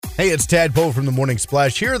Hey, it's Tadpole from the Morning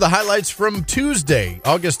Splash. Here are the highlights from Tuesday,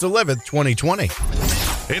 August 11th, 2020.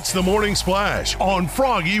 It's the Morning Splash on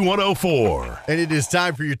Froggy 104. And it is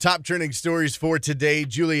time for your top trending stories for today.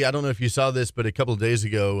 Julie, I don't know if you saw this, but a couple of days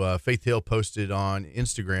ago, Faith Hill posted on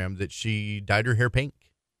Instagram that she dyed her hair pink.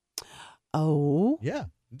 Oh. Yeah.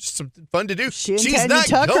 Just something fun to do. She's not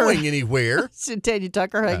going anywhere. She and Tanya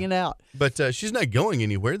Tucker hanging out. But she's not going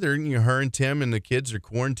anywhere. They're, her and Tim and the kids are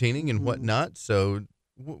quarantining and whatnot. So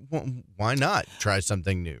why not try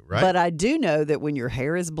something new, right? But I do know that when your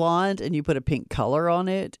hair is blonde and you put a pink color on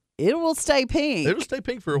it, it will stay pink. It'll stay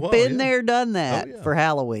pink for a while. Been there, done that for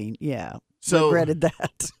Halloween. Yeah. So regretted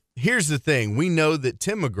that. Here's the thing. We know that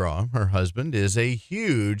Tim McGraw, her husband, is a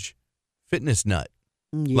huge fitness nut.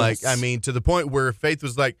 Yes. To the point where Faith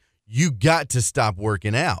was like, you got to stop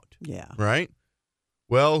working out. Yeah. Right?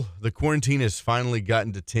 Well, the quarantine has finally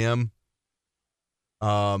gotten to Tim.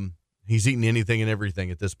 He's eating anything and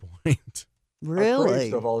everything at this point. Really? I crave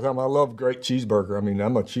stuff all the time. I love great cheeseburger.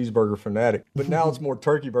 I'm a cheeseburger fanatic. But now it's more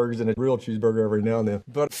turkey burgers than a real cheeseburger every now and then.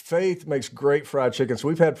 But Faith makes great fried chicken. So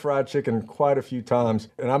we've had fried chicken quite a few times.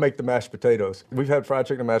 And I make the mashed potatoes. We've had fried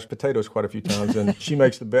chicken and mashed potatoes quite a few times. And she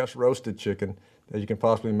makes the best roasted chicken that you can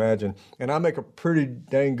possibly imagine. And I make a pretty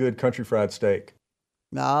dang good country fried steak.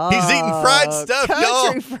 Oh, he's eating fried stuff,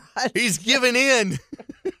 y'all. Fried he's giving in.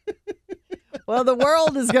 Well, the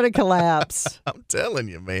world is going to collapse. I'm telling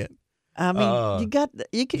you, man. I mean,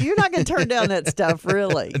 you're not going to turn down that stuff,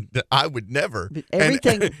 really. I would never.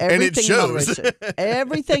 Everything and it shows. in moderation.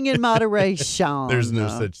 Everything in moderation. There's no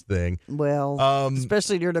such thing. Well,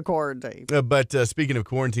 especially during the quarantine. But speaking of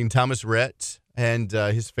quarantine, Thomas Rhett and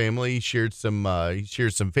his family shared some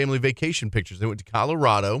family vacation pictures. They went to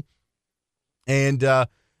Colorado, and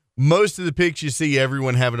most of the pics you see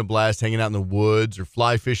everyone having a blast, hanging out in the woods or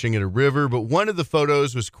fly fishing at a river. But one of the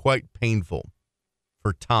photos was quite painful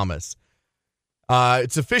for Thomas.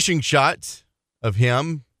 It's a fishing shot of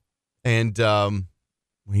him, and when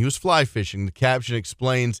he was fly fishing, the caption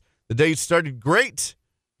explains, "The day started great,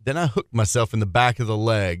 then I hooked myself in the back of the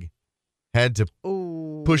leg. Had to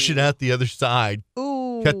push it out the other side,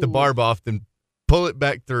 cut the barb off, then pull it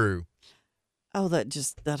back through." Oh, that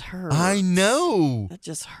hurts. I know. That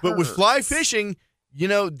just hurts. But with fly fishing,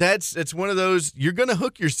 that's one of those, you're going to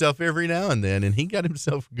hook yourself every now and then, and he got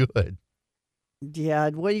himself good. Yeah,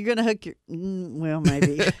 well, you're going to hook well,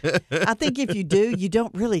 maybe. I think if you do, you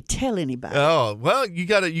don't really tell anybody. Oh, well, you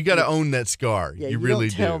got to own that scar. Yeah, you really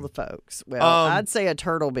don't tell do. the folks. Well, I'd say a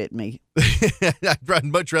turtle bit me. I'd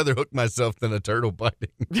much rather hook myself than a turtle biting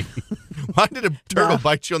me. Why did a turtle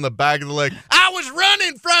bite you on the back of the leg? I was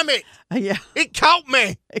running from it. Yeah. It caught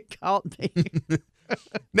me. It caught me.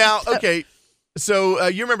 Now, okay, so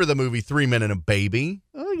you remember the movie 3 Men and a Baby?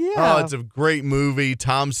 Oh, yeah. Oh, it's a great movie.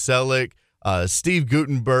 Tom Selleck, Steve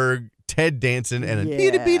Guttenberg, Ted Danson, and a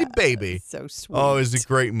itty-bitty baby. So sweet. Oh, it's a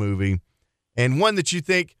great movie. And one that you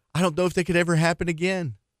think, I don't know if they could ever happen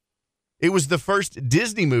again. It was the first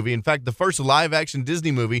Disney movie, in fact, the first live-action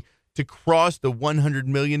Disney movie to cross the $100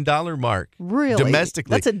 million mark. Really?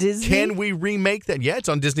 Domestically. That's a Disney? Can we remake that? Yeah, it's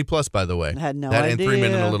on Disney Plus, by the way. I had no that idea. And 3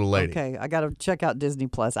 Men and a Little Lady. Okay, I got to check out Disney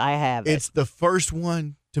Plus. I have it. It's the first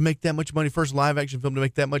one to make that much money, first live-action film to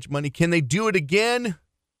make that much money. Can they do it again?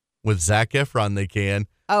 With Zac Efron, they can.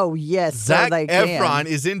 Oh, yes, Zac so they can. Efron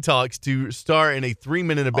is in talks to star in a 3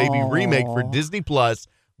 Men and a Baby remake for Disney Plus,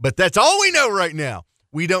 but that's all we know right now.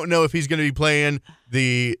 We don't know if he's going to be playing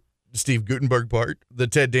the Steve Guttenberg part, the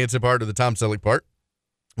Ted Danson part, or the Tom Selleck part.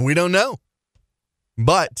 We don't know.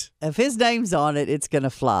 But if his name's on it, it's going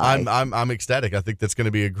to fly. I'm ecstatic. I think that's going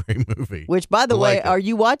to be a great movie. Which, by the way, it. are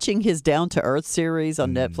you watching his Down to Earth series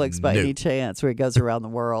on Netflix by any chance, where he goes around the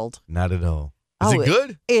world? Not at all. Is it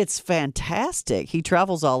good? It's fantastic. He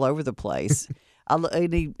travels all over the place.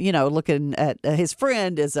 Looking at his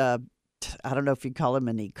friend is I don't know if you call him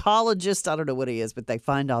an ecologist. I don't know what he is, but they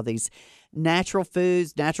find all these natural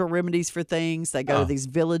foods, natural remedies for things. They go to these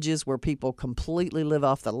villages where people completely live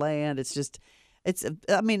off the land.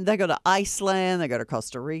 They go to Iceland. They go to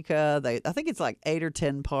Costa Rica. I think it's like 8 or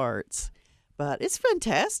 10 parts, but it's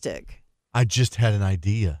fantastic. I just had an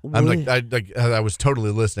idea. I was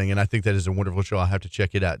totally listening, and I think that is a wonderful show. I'll have to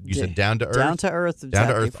check it out. You said Down to Earth? Down to Earth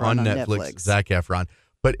on Netflix. Zac Efron.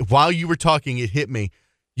 But while you were talking, it hit me.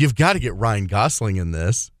 You've got to get Ryan Gosling in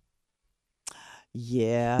this.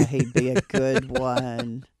 Yeah, he'd be a good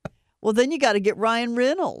one. Well, then you got to get Ryan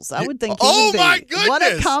Reynolds. I would think he would be. My goodness. What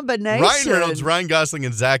a combination. Ryan Reynolds, Ryan Gosling,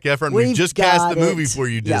 and Zac Efron. We've just cast the movie for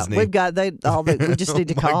you, Disney. Yeah, we've got we just need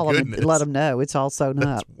to call them and let them know. It's all sewn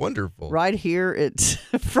up. Wonderful. Right here at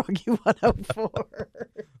Froggy 104.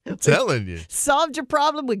 I'm telling you. Solved your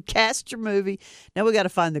problem. We cast your movie. Now we got to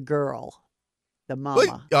find the girl, the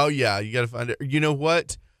mama. Oh, yeah. You got to find it. You know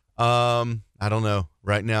what? I don't know.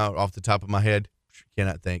 Right now, off the top of my head,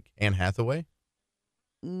 cannot think. Anne Hathaway?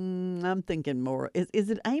 I'm thinking more.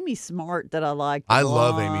 Is it Amy Smart that I like? I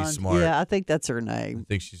love Amy Smart. Yeah, I think that's her name. I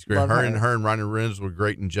think she's great. Love Her and Ryan Reynolds were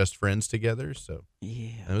great in Just Friends together, so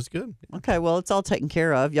Yeah. that was good. Okay, well, it's all taken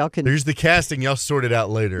care of. Y'all can There's the casting. Y'all sort it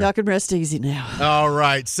out later. y'all can rest easy now. All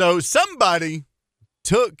right. So somebody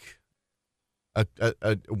took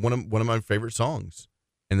one of my favorite songs,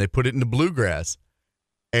 and they put it into bluegrass.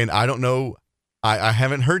 And I don't know. I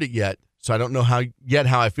haven't heard it yet, so I don't know how I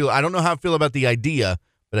feel. I don't know how I feel about the idea,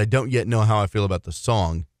 but I don't yet know how I feel about the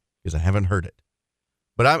song because I haven't heard it.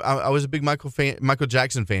 But I was a big Michael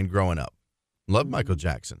Jackson fan growing up. Loved Michael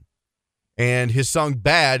Jackson. And his song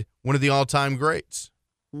Bad, one of the all-time greats.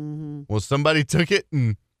 Mm-hmm. Well, somebody took it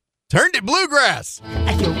and turned it bluegrass.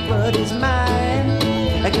 Your word is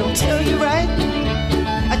mine. I don't tell you right.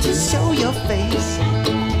 I just show your face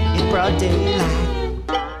in broad daylight.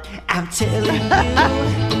 I'm telling you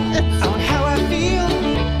on how I feel.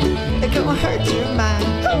 It gonna hurt your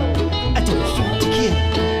mind. I don't shoot to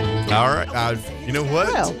kill. All right. You know what?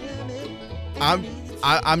 Well,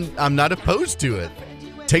 I'm not opposed to it.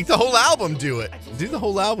 Take the whole album, do it. Do the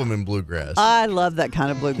whole album in bluegrass. I love that kind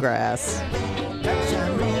of bluegrass.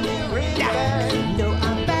 No,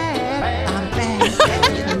 I'm bad. I'm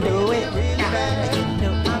bad. You know it. You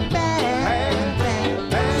know I'm bad.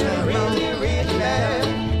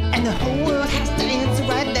 And the whole world has to answer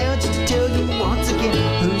right now just to tell you once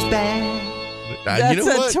again who's bad. That's you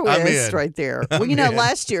know a what? twist right there. Well, you know, in.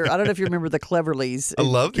 last year, I don't know if you remember the Cleverleys. I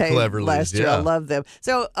love the came Cleverleys, Last year, yeah. I love them.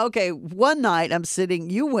 So, okay, one night I'm sitting,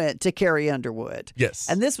 you went to Carrie Underwood. Yes.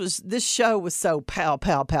 And this show was so pow,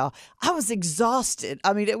 pow, pow. I was exhausted.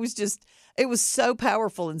 I mean, it was so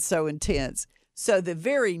powerful and so intense. So the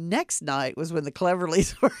very next night was when the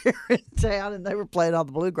Cleverleys were here in town and they were playing all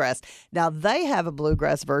the bluegrass. Now, they have a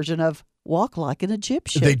bluegrass version of Walk Like an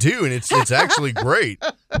Egyptian. They do, and it's actually great.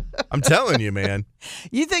 I'm telling you, man.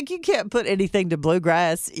 You think you can't put anything to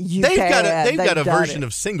bluegrass? You They've can. got a done version it.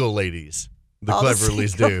 of Single Ladies. The All the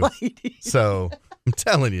Cleverleys single do. ladies. So I'm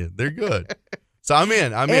telling you, they're good. So I'm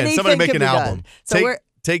in. Anything Somebody make can an be album. done. So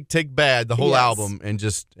Take Bad, the whole Yes. album, and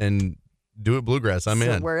do it bluegrass. I'm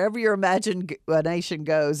So in. wherever your imagination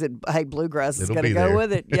goes, and hey, bluegrass is It'll going to be go there.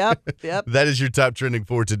 with it. Yep. That is your top trending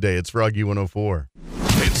for today. It's Froggy 104.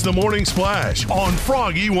 It's the Morning Splash on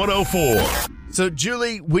Froggy 104. So,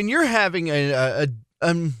 Julie, when you're having a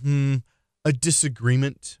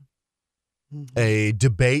disagreement, a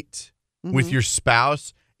debate with your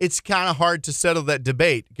spouse, it's kind of hard to settle that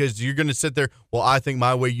debate because you're going to sit there, well, I think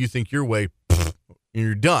my way, you think your way, and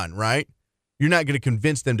you're done, right? You're not going to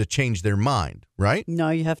convince them to change their mind, right? No,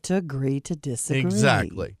 you have to agree to disagree.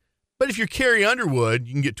 Exactly. But if you're Carrie Underwood,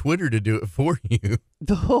 you can get Twitter to do it for you.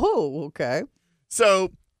 Oh, okay.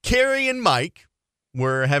 So Carrie and Mike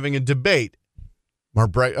were having a debate.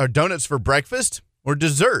 Are donuts for breakfast or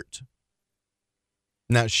dessert?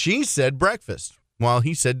 Now, she said breakfast while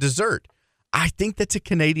he said dessert. I think that's a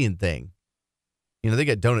Canadian thing. You know, they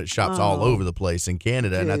got donut shops all over the place in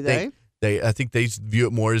Canada. And I think they view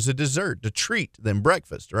it more as a dessert, a treat than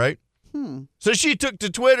breakfast, right? So she took to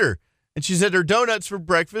Twitter and she said, are donuts for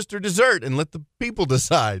breakfast or dessert? And let the people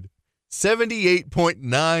decide.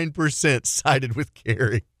 78.9% sided with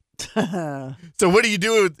Carrie. So what do you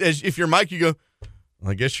do if you're Mike? You go,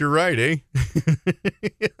 well, I guess you're right, eh?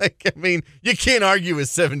 I mean, you can't argue with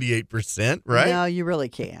 78%, right? No, you really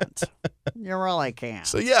can't. You really can't.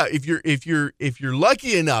 So yeah, if you're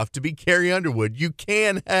lucky enough to be Carrie Underwood, you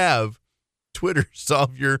can have Twitter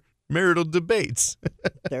solve your marital debates.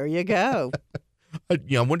 There you go. I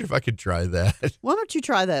wonder if I could try that. Why don't you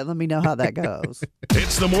try that? Let me know how that goes.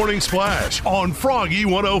 It's the Morning Splash on Froggy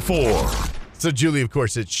 104. So Julie, of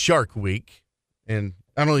course, it's Shark Week, and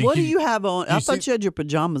I don't know. What do you have on? I thought see- you had your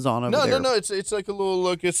pajamas on over there. No. It's like a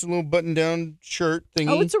little button-down shirt thingy.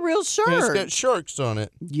 Oh, it's a real shirt. And it's got sharks on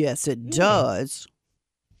it. Yes, it does.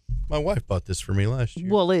 My wife bought this for me last year.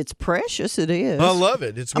 Well, it's precious. It is. I love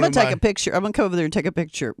it. It's I'm one going to of take my- a picture. I'm going to come over there and take a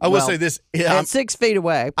picture. I will say this. At 6 feet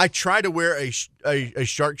away. I try to wear a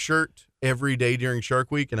shark shirt every day during Shark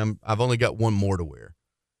Week, and I've only got one more to wear,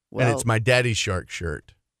 Well, and it's my daddy's shark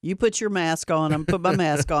shirt. you put your mask on. I'm put my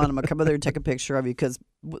mask on. I'm going to come over there and take a picture of you because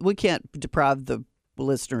we can't deprive the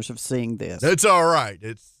listeners of seeing this. It's all right.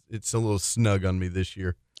 It's a little snug on me this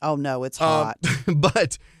year. Oh, no, it's hot.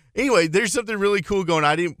 But anyway, there's something really cool going.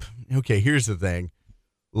 Okay, here's the thing.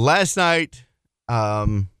 Last night,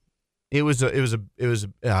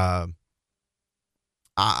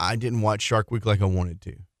 I didn't watch Shark Week like I wanted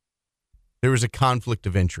to. There was a conflict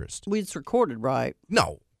of interest. It's recorded, right?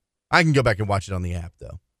 No. I can go back and watch it on the app,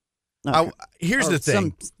 though. Okay. Here's Or the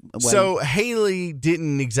thing. way. So Haley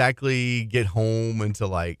didn't exactly get home until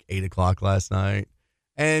like 8 o'clock last night.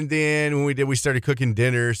 And then when we started cooking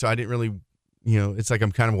dinner. So I didn't really, it's like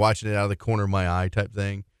I'm kind of watching it out of the corner of my eye type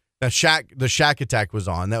thing. Now, the Shack Attack was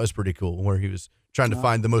on. That was pretty cool, where he was trying to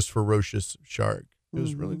find the most ferocious shark. It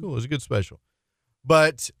was really cool. It was a good special.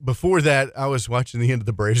 But before that, I was watching the end of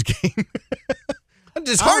the Braves game.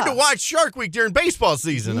 It's hard to watch Shark Week during baseball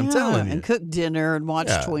season, I'm telling you. And cook dinner and watch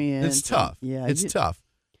Twins. It's tough. It's tough.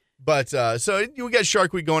 But so we got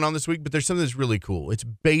Shark Week going on this week, but there's something that's really cool. It's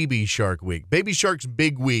Baby Shark Week. Baby Shark's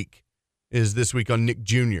big week is this week on Nick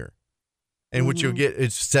Jr. And what you'll get,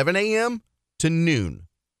 it's 7 a.m. to noon.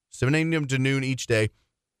 7 a.m. to noon each day.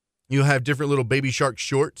 You'll have different little Baby Shark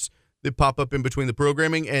shorts that pop up in between the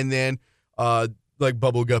programming. And then like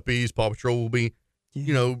Bubble Guppies, Paw Patrol will be,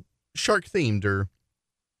 shark themed or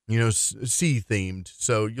sea themed.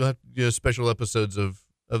 So you'll have special episodes of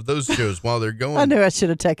those shows while they're going. I knew I should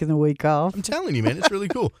have taken the week off. I'm telling you, man, it's really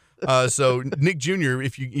cool. So Nick Jr.,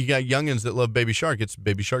 if you got youngins that love Baby Shark, it's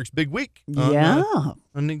Baby Shark's big week. On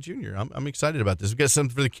Nick Jr. I'm excited about this. We've got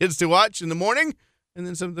something for the kids to watch in the morning, and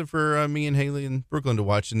then something for me and Haley in Brooklyn to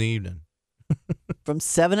watch in the evening. From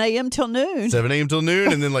 7 a.m. till noon. 7 a.m. till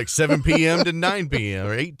noon, and then like 7 p.m. to 9 p.m.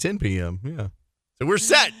 or 10 p.m. Yeah. So we're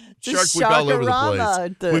set. Shark Week all over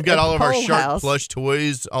the place. We've got all of our shark plush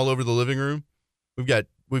toys all over the living room. We've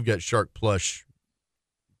got shark plush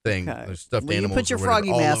thing, stuffed animals. You put your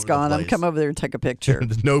froggy mask on. I'm come over there and take a picture.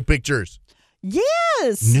 No pictures.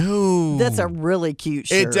 Yes. No. That's a really cute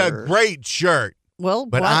shirt. It's a great shirt. Well,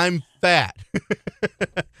 but I'm fat.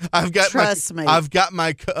 Trust me. I've got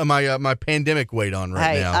my pandemic weight on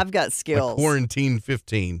right now. I've got skills. Quarantine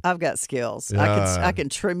 15. I've got skills. I can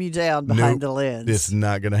trim you down behind the lens. This is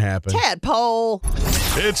not going to happen. Tadpole.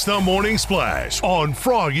 It's the Morning Splash on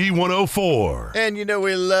Froggy 104. And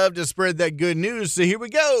we love to spread that good news, so here we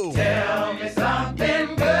go. Tell me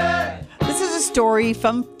something good. This is a story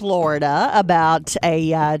from Florida about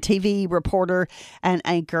a TV reporter and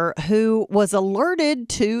anchor who was alerted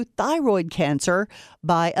to thyroid cancer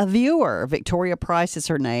by a viewer. Victoria Price is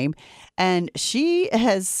her name, and she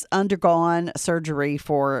has undergone surgery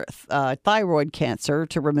for thyroid cancer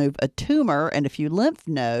to remove a tumor and a few lymph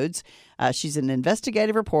nodes. She's an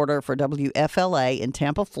investigative reporter for WFLA in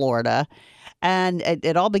Tampa, Florida, and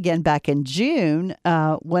it all began back in June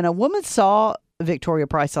when a woman saw Victoria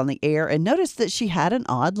Price on the air and noticed that she had an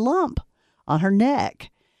odd lump on her neck.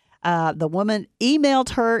 The woman emailed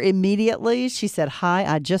her immediately. She said, "Hi,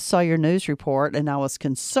 I just saw your news report and I was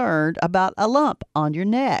concerned about a lump on your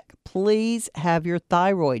neck. Please have your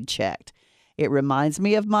thyroid checked. It reminds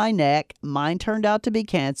me of my neck. Mine turned out to be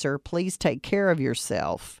cancer. Please take care of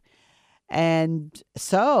yourself." And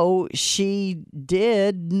so she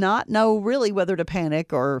did not know really whether to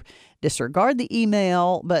panic or disregard the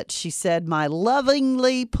email, but she said, "My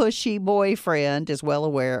lovingly pushy boyfriend is well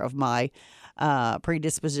aware of my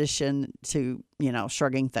predisposition to,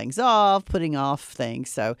 shrugging things off, putting off things."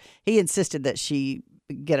 So he insisted that she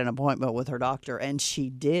get an appointment with her doctor, and she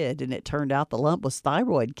did. And it turned out the lump was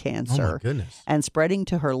thyroid cancer. Oh, my goodness. And spreading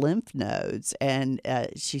to her lymph nodes. And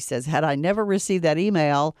she says, had I never received that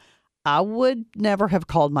email, I would never have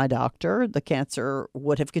called my doctor. The cancer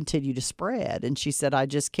would have continued to spread. And she said, I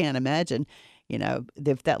just can't imagine,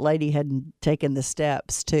 if that lady hadn't taken the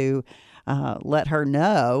steps to let her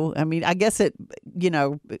know. I mean, I guess a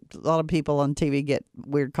lot of people on TV get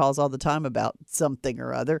weird calls all the time about something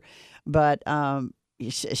or other. But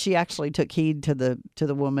she actually took heed to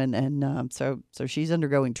the woman, and so she's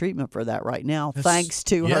undergoing treatment for that right now, thanks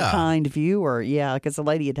to her kind viewer. Yeah, because the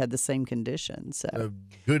lady had the same condition. So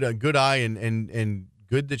good eye and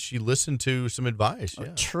good that she listened to some advice.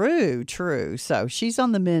 Yeah. True. So she's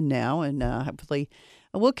on the mend now, and hopefully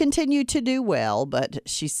will continue to do well. But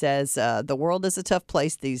she says the world is a tough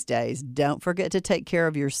place these days. Don't forget to take care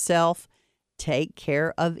of yourself. Take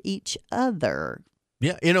care of each other.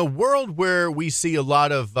 Yeah, in a world where we see a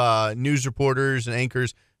lot of news reporters and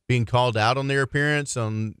anchors being called out on their appearance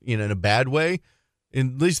in a bad way,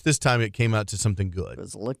 at least this time it came out to something good.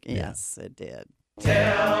 Yes, it did.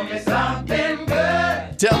 Tell me something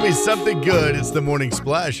good. Tell me something good. It's the Morning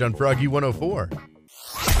Splash on Froggy 104.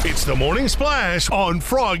 It's the Morning Splash on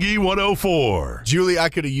Froggy 104. Julie, I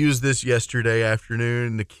could have used this yesterday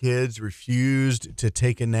afternoon. The kids refused to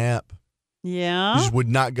take a nap. Yeah? They just would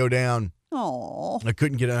not go down. Oh, I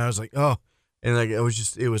couldn't get out. I was like, oh, and like it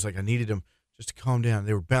was like I needed them just to calm down.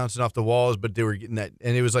 They were bouncing off the walls, but they were getting that,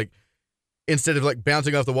 and it was like instead of like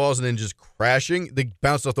bouncing off the walls and then just crashing, they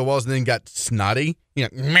bounced off the walls and then got snotty.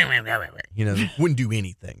 Wouldn't do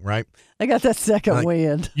anything, right? I got that second Like,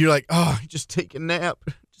 wind. You're like, oh, just take a nap.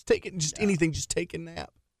 Anything, just take a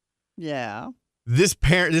nap. Yeah. This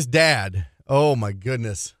dad, oh my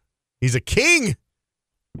goodness. He's a king.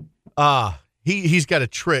 He's got a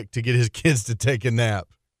trick to get his kids to take a nap.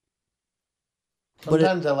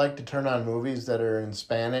 Sometimes I like to turn on movies that are in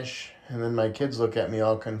Spanish, and then my kids look at me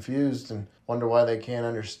all confused and wonder why they can't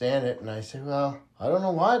understand it. And I say, well, I don't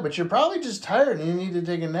know why, but you're probably just tired and you need to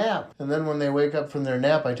take a nap. And then when they wake up from their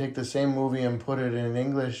nap, I take the same movie and put it in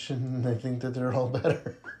English, and they think that they're all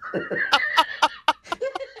better.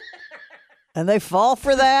 And they fall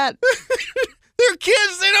for that? They're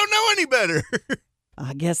kids. They don't know any better.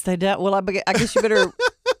 I guess they don't. Well, I guess you better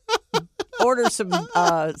order some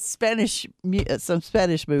Spanish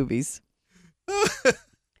movies.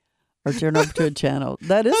 Or turn over to a channel.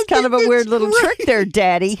 That is kind of a weird little trick there,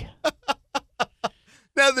 Daddy.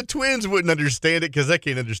 Now, the twins wouldn't understand it because they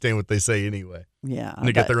can't understand what they say anyway. Yeah. And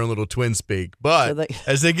they got their own little twin speak. But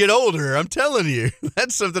as they get older, I'm telling you,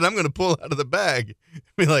 that's something I'm going to pull out of the bag.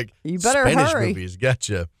 Be like, you better Spanish hurry. Movies,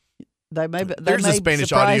 gotcha. There's a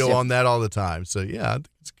Spanish audio on that all the time. So, yeah,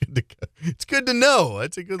 it's good to know.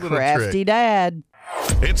 It's a good little crafty trick. dad.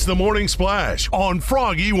 It's the Morning Splash on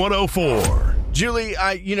Froggy 104. Julie,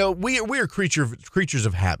 we're creatures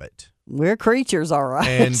of habit. We're creatures, all right.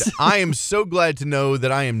 And I am so glad to know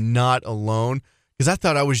that I am not alone, because I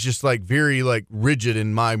thought I was just like very like rigid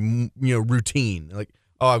in my routine. Like,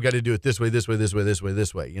 oh, I've got to do it this way, this way, this way, this way,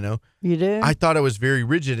 this way, You do? I thought I was very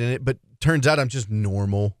rigid in it, but turns out I'm just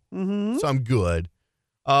normal. Mm-hmm. So I'm good.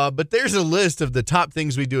 But there's a list of the top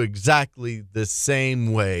things we do exactly the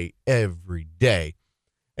same way every day.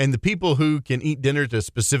 And the people who can eat dinner at a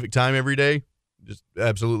specific time every day just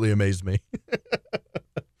absolutely amaze me.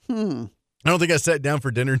 I don't think I sat down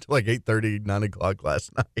for dinner until like 8:30, 9 o'clock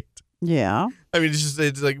last night. Yeah. I mean,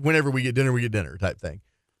 it's like whenever we get dinner type thing.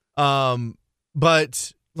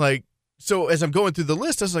 But like, so as I'm going through the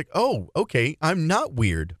list, I was like, oh, okay, I'm not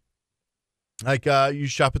weird. Like, you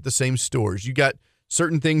shop at the same stores. You got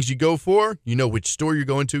certain things you go for. You know which store you're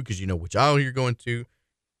going to because you know which aisle you're going to.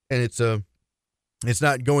 And it's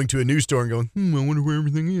not going to a new store and going, I wonder where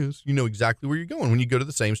everything is. You know exactly where you're going when you go to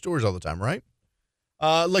the same stores all the time, right?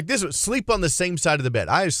 Like this one, sleep on the same side of the bed.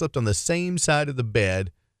 I have slept on the same side of the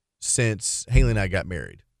bed since Haley and I got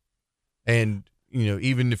married. And,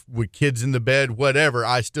 even if with kids in the bed, whatever,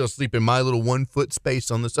 I still sleep in my little 1 foot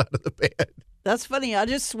space on the side of the bed. That's funny. I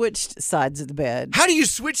just switched sides of the bed. How do you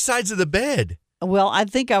switch sides of the bed? Well, I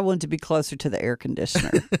think I want to be closer to the air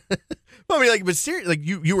conditioner. Well, I mean, but seriously, like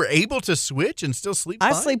you were able to switch and still sleep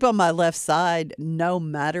fine? I sleep on my left side no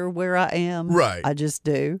matter where I am. Right. I just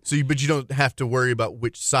do. But you don't have to worry about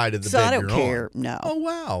which side of the So bed I don't you're care. on. No. Oh,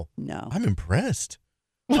 wow. No. I'm impressed.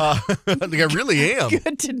 Like I really am.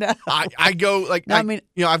 Good to know. I go like, No, I mean,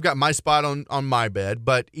 I've got my spot on my bed,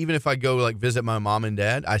 but even if I go like visit my mom and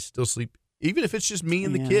dad, I still sleep. Even if it's just me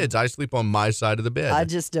and the kids, I sleep on my side of the bed. I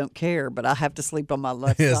just don't care, but I have to sleep on my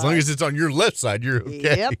left side. As long as it's on your left side, you're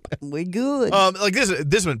okay. Yep, we good. Like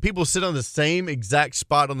this one, people sit on the same exact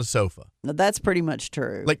spot on the sofa. Now, that's pretty much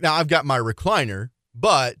true. Like now, I've got my recliner,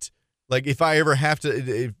 but like if I ever have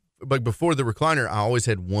to, like before the recliner, I always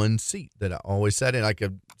had one seat that I always sat in.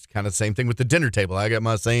 It's kind of the same thing with the dinner table. I got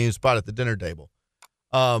my same spot at the dinner table.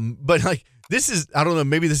 But like this is, I don't know,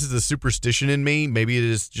 maybe this is the superstition in me. Maybe it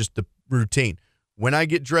is just the routine. When I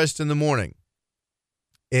get dressed in the morning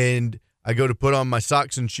and I go to put on my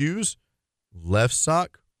socks and shoes, left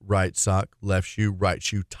sock, left shoe, right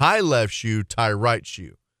shoe, tie left shoe, tie right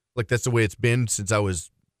shoe. Like that's the way it's been since I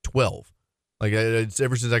was 12. Like it's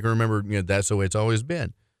ever since I can remember, that's the way it's always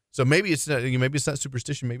been. So maybe it's not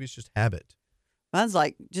superstition. Maybe it's just habit. Mine's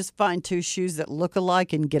like, just find two shoes that look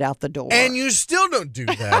alike and get out the door. And you still don't do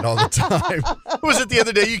that all the time. Was it the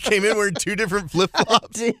other day you came in wearing two different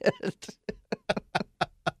flip-flops? I did.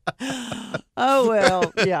 Oh,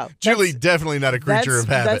 well, yeah. Julie, definitely not a creature of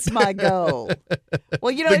habit. That's my goal.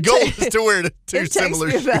 Well, the goal is to wear two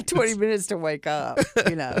similar shoes. It takes me about 20 minutes to wake up.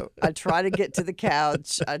 I try to get to the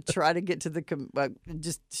couch. I try to get to the,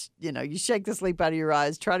 you shake the sleep out of your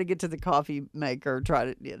eyes. Try to get to the coffee maker.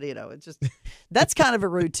 It's just, that's kind of a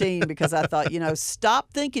routine because I thought,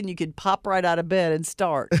 stop thinking you could pop right out of bed and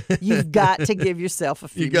start. You've got to give yourself a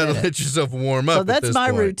few minutes. You got to let yourself warm up. So that's my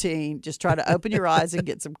point. Routine. Just try to open your eyes and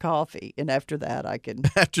get some coffee. And after that, I can.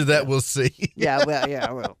 After that, we'll see.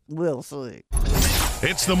 We'll see.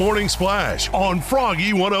 It's the Morning Splash on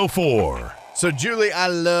Froggy 104. So, Julie, I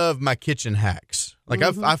love my kitchen hacks. Like,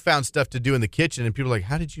 I've found stuff to do in the kitchen, and people are like,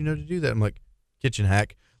 how did you know to do that? I'm like, kitchen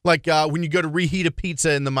hack. Like when you go to reheat a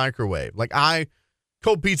pizza in the microwave.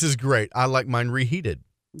 Cold pizza is great. I like mine reheated.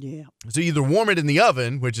 Yeah. So either warm it in the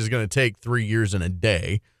oven, which is going to take 3 years and a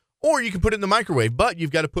day, or you can put it in the microwave, but you've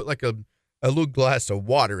got to put like a little glass of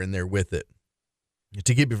water in there with it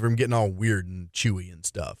to keep it from getting all weird and chewy and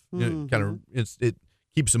stuff. It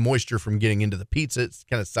keeps the moisture from getting into the pizza. It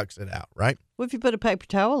kind of sucks it out, right? What if you put a paper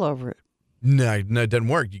towel over it? No, it doesn't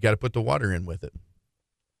work. You got to put the water in with it.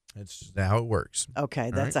 That's just how it works. Okay,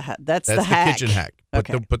 All right? That's the the hack. kitchen hack.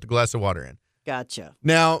 Put the glass of water in. Gotcha.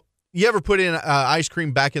 Now, you ever put in ice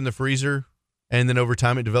cream back in the freezer, and then over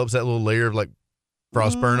time it develops that little layer of like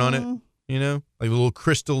frost burn on it? You know, like a little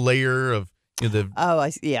crystal layer of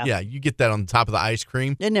yeah. Yeah, you get that on top of the ice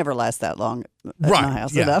cream. It never lasts that long at Right, my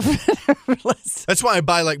house. yeah. That's why I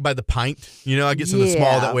buy by the pint. You know, I get something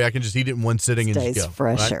small that way I can just eat it in one sitting and stays just go.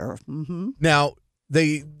 fresher. Right? Mm-hmm. Now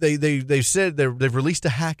they've said they've released a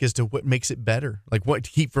hack as to what makes it better, like what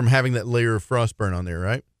to keep from having that layer of frost burn on there.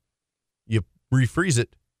 Right? You refreeze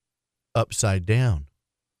it upside down.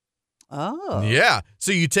 Oh. Yeah.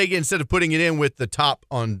 So you take it, instead of putting it in with the top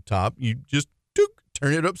on top, you just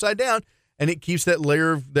turn it upside down, and it keeps that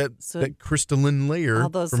layer of that crystalline layer all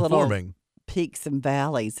those from little forming. Peaks and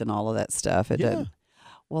valleys and all of that stuff. It doesn't.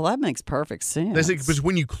 Well, that makes perfect sense. That's because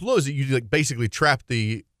when you close it, you basically trap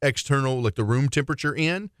the external, the room temperature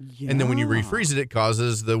in, and then when you refreeze it, it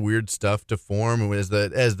causes the weird stuff to form. And as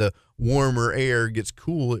the warmer air gets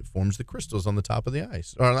cool, it forms the crystals on the top of the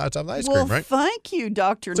ice, or on the top of the ice cream, right? Thank you,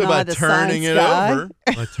 Dr. So Nye, by the turning it guy.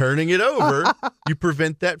 over, you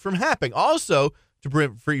prevent that from happening. Also, to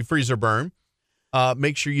prevent freezer burn,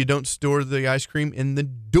 make sure you don't store the ice cream in the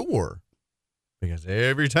door, because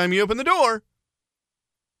every time you open the door,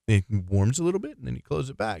 it warms a little bit, and then you close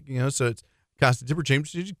it back. So it's constant temperature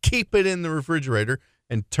change. So you just keep it in the refrigerator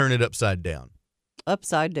and turn it upside down.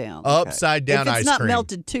 Upside down. Upside down ice cream. If it's not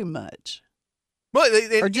melted too much. Well,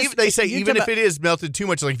 they say even if it is melted too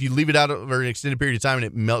much, like if you leave it out over an extended period of time and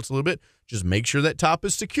it melts a little bit, just make sure that top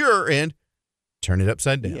is secure and turn it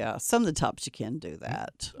upside down. Yeah, some of the tops you can do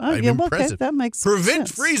that. Impressive. Okay, that makes Prevent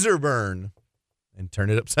sense. freezer burn and turn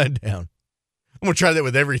it upside down. I'm going to try that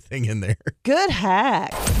with everything in there. Good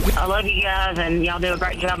hack. I love you guys, and y'all do a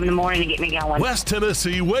great job in the morning to get me going. West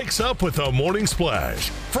Tennessee wakes up with the Morning Splash.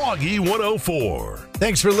 Froggy 104.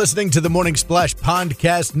 Thanks for listening to the Morning Splash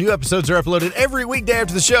Pondcast. New episodes are uploaded every weekday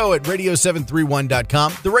after the show at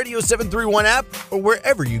radio731.com, the Radio 731 app, or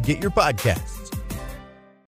wherever you get your podcasts.